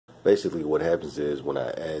Basically what happens is when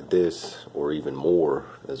I add this or even more,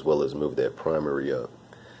 as well as move that primary up,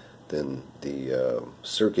 then the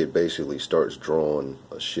circuit basically starts drawing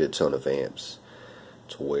a shit ton of amps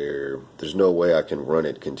to where there's no way I can run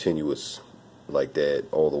it continuous like that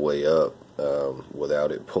all the way up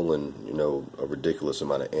without it pulling, you know, a ridiculous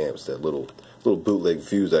amount of amps. That little bootleg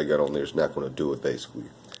fuse I got on there is not going to do it, basically.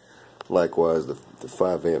 Likewise, the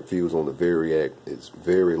 5 amp fuse on the Variac is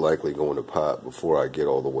very likely going to pop before I get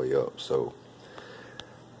all the way up. So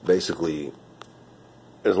basically,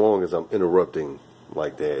 as long as I'm interrupting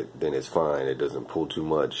like that, then it's fine. It doesn't pull too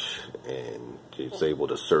much and it's able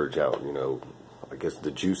to surge out, you know, I guess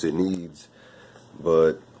the juice it needs.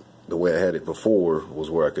 But the way I had it before was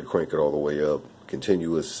where I could crank it all the way up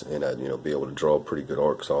continuous, and I'd, you know, be able to draw pretty good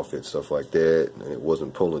arcs off it, stuff like that, and it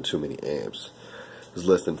wasn't pulling too many amps. It was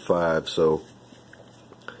less than 5, so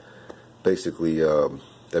basically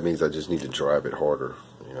that means I just need to drive it harder,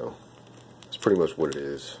 you know. It's pretty much what it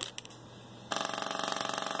is.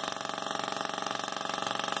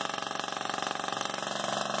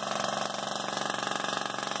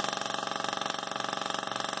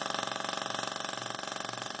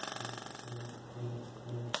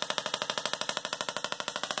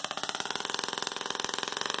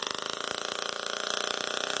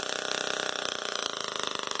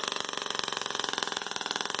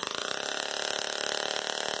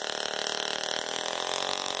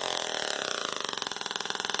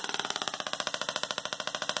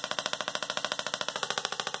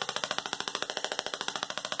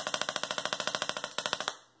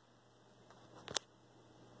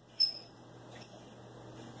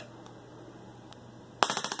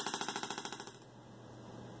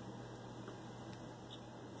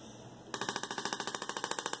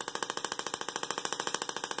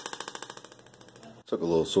 Took a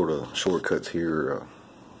little sort of shortcuts here.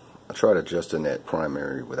 I tried adjusting that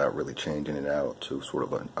primary without really changing it out to sort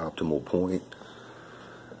of an optimal point.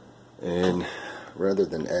 And rather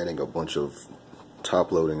than adding a bunch of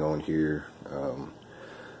top loading on here,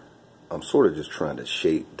 I'm sort of just trying to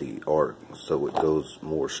shape the arc so it goes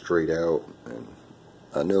more straight out. And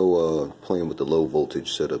I know playing with the low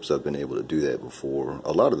voltage setups, I've been able to do that before.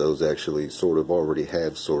 A lot of those actually sort of already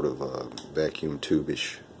have sort of a vacuum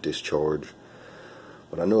tube-ish discharge.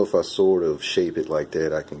 But I know if I sort of shape it like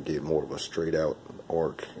that, I can get more of a straight out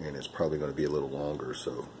arc, and it's probably going to be a little longer,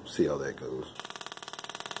 so see how that goes.